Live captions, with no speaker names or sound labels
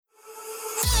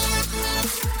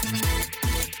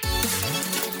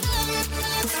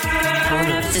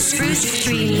The Spruce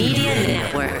Tree Media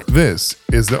Network. This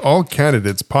is the All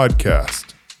Candidates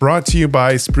Podcast, brought to you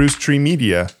by Spruce Tree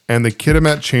Media and the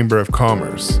Kitimat Chamber of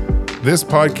Commerce. This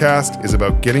podcast is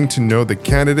about getting to know the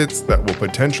candidates that will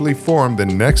potentially form the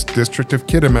next District of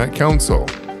Kitimat Council.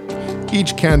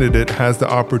 Each candidate has the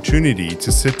opportunity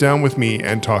to sit down with me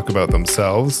and talk about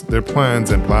themselves, their plans,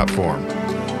 and platform.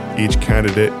 Each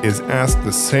candidate is asked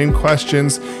the same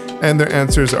questions, and their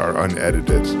answers are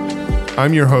unedited.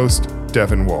 I'm your host,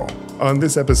 Devin Wall. On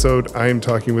this episode, I am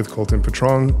talking with Colton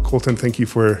Patrong. Colton, thank you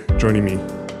for joining me.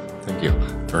 Thank you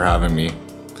for having me.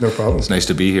 No problem. It's nice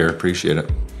to be here. Appreciate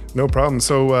it. No problem.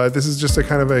 So this is just a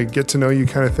kind of a get to know you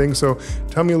kind of thing. So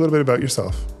tell me a little bit about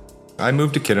yourself. I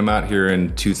moved to Kitimat here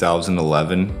in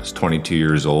 2011. I was 22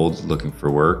 years old, looking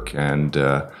for work, and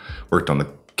worked on the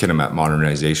Kitimat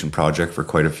modernization project for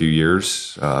quite a few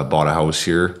years. Bought a house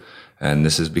here, and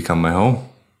this has become my home.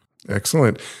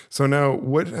 Excellent. So now,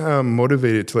 what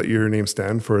motivated to let your name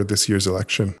stand for this year's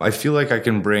election? I feel like I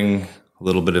can bring a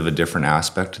little bit of a different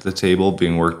aspect to the table,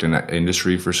 being worked in that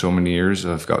industry for so many years.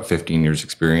 I've got 15 years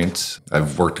experience.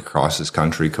 I've worked across this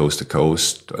country, coast to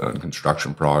coast, on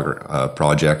construction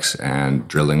projects and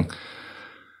drilling.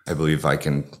 I believe I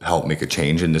can help make a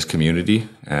change in this community,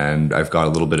 and I've got a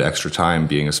little bit of extra time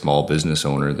being a small business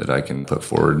owner that I can put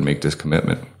forward and make this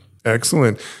commitment.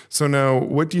 Excellent. So now,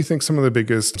 what do you think some of the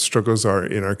biggest struggles are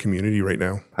in our community right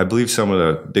now? I believe some of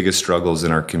the biggest struggles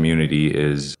in our community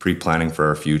is pre-planning for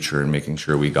our future and making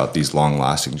sure we got these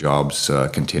long-lasting jobs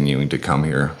continuing to come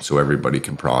here so everybody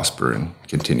can prosper and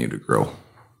continue to grow.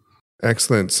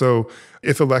 Excellent. So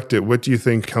if elected, what do you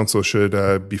think council should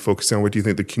be focusing on? What do you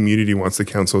think the community wants the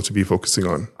council to be focusing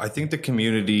on? I think the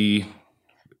community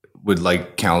would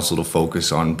like council to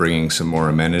focus on bringing some more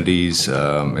amenities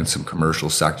and some commercial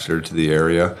sector to the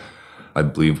area. I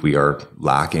believe we are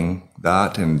lacking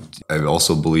that, and I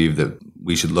also believe that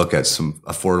we should look at some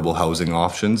affordable housing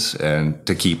options and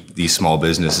to keep these small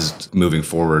businesses moving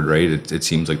forward, right? It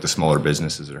seems like the smaller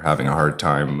businesses are having a hard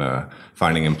time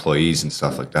finding employees and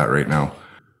stuff like that right now.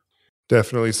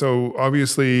 Definitely. So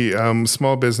obviously,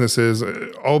 small businesses,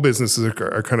 all businesses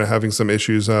are kind of having some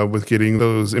issues with getting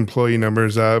those employee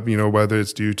numbers up, whether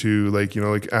it's due to like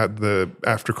at the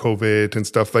after COVID and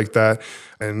stuff like that.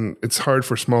 And it's hard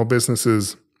for small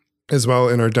businesses as well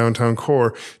in our downtown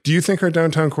core. Do you think our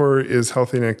downtown core is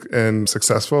healthy and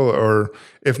successful? Or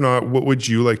if not, what would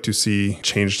you like to see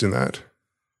changed in that?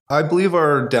 I believe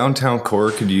our downtown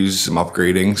core could use some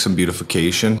upgrading, some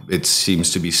beautification. It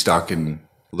seems to be stuck in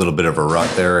a little bit of a rut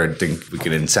there. I think we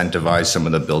could incentivize some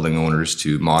of the building owners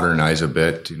to modernize a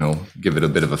bit, give it a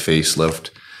bit of a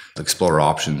facelift, explore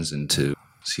options into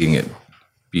seeing it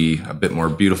be a bit more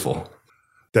beautiful.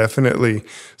 Definitely.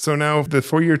 So now the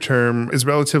 4-year term is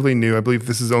relatively new. I believe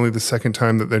this is only the second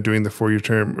time that they're doing the 4-year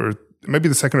term, or maybe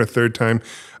the second or third time.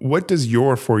 What does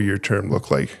your 4-year term look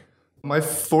like? My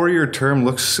 4-year term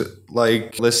looks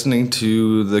like listening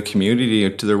to the community,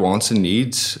 to their wants and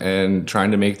needs, and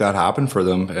trying to make that happen for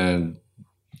them, and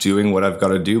doing what I've got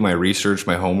to do, my research,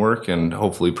 my homework, and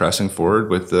hopefully pressing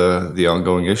forward with the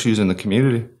ongoing issues in the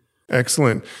community.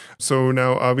 Excellent. So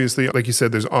now, obviously, like you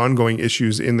said, there's ongoing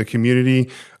issues in the community.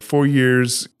 4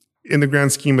 years, in the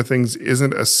grand scheme of things,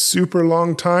 isn't a super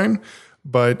long time,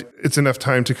 but it's enough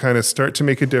time to kind of start to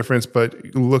make a difference.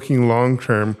 But looking long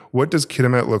term, what does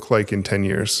Kitimat look like in 10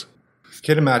 years?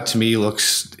 Kitimat to me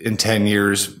looks in 10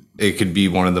 years, it could be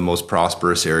one of the most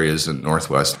prosperous areas in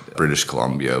Northwest British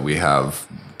Columbia. We have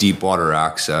deep water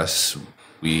access.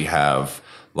 We have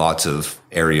lots of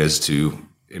areas to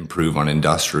improve on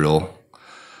industrial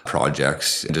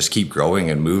projects and just keep growing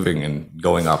and moving and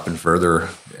going up and further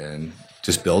and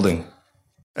just building.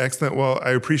 Excellent. Well, I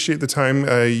appreciate the time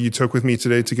you took with me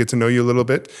today to get to know you a little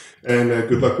bit, and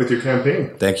good luck with your campaign.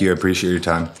 Thank you. I appreciate your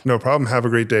time. No problem. Have a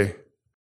great day.